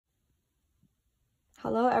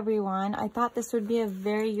Hello everyone. I thought this would be a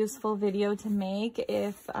very useful video to make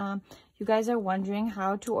if you guys are wondering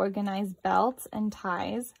how to organize belts and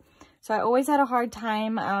ties. So I always had a hard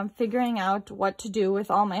time figuring out what to do with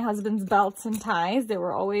all my husband's belts and ties. They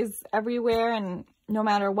were always everywhere, and no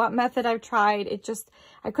matter what method I've tried,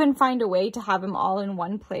 I couldn't find a way to have them all in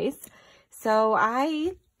one place. So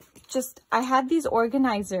I had these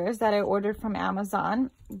organizers that I ordered from Amazon.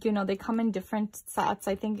 You know, they come in different sets.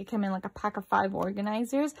 I think it came in like a pack of 5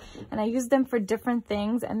 organizers, and I used them for different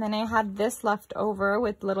things. And then I had this left over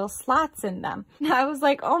with little slots in them. And I was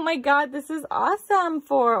like, oh my God, this is awesome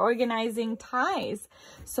for organizing ties.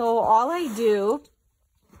 So all I do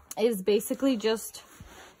is basically just,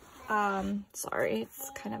 sorry,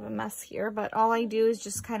 it's kind of a mess here, but all I do is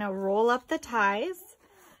just kind of roll up the ties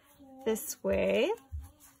this way.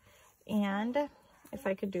 And if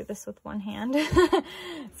I could do this with one hand.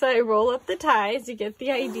 So I roll up the ties, you get the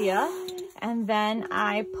idea. And then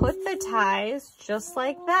I put the ties just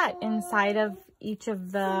like that inside of each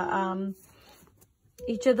of the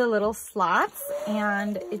little slots.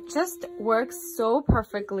 And it just works so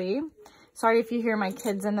perfectly. Sorry if you hear my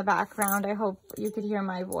kids in the background. I hope you could hear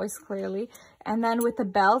my voice clearly. And then with the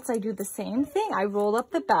belts, I do the same thing. I roll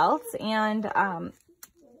up the belts, and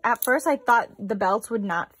at first I thought the belts would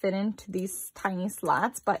not fit into these tiny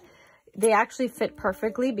slots, but they actually fit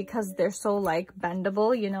perfectly because they're so like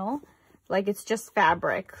bendable, you know, like it's just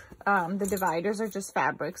fabric. The dividers are just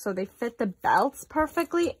fabric, so they fit the belts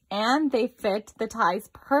perfectly and they fit the ties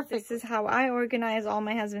perfectly. This is how I organize all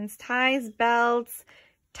my husband's ties, belts,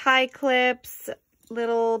 tie clips,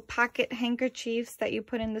 little pocket handkerchiefs that you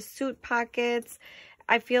put in the suit pockets.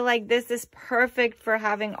 I feel like this is perfect for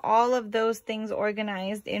having all of those things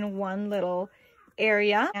organized in one little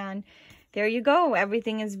area. And there you go.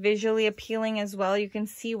 Everything is visually appealing as well. You can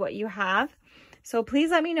see what you have. So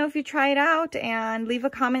please let me know if you try it out, and leave a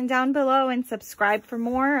comment down below and subscribe for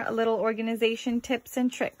more little organization tips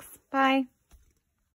and tricks. Bye.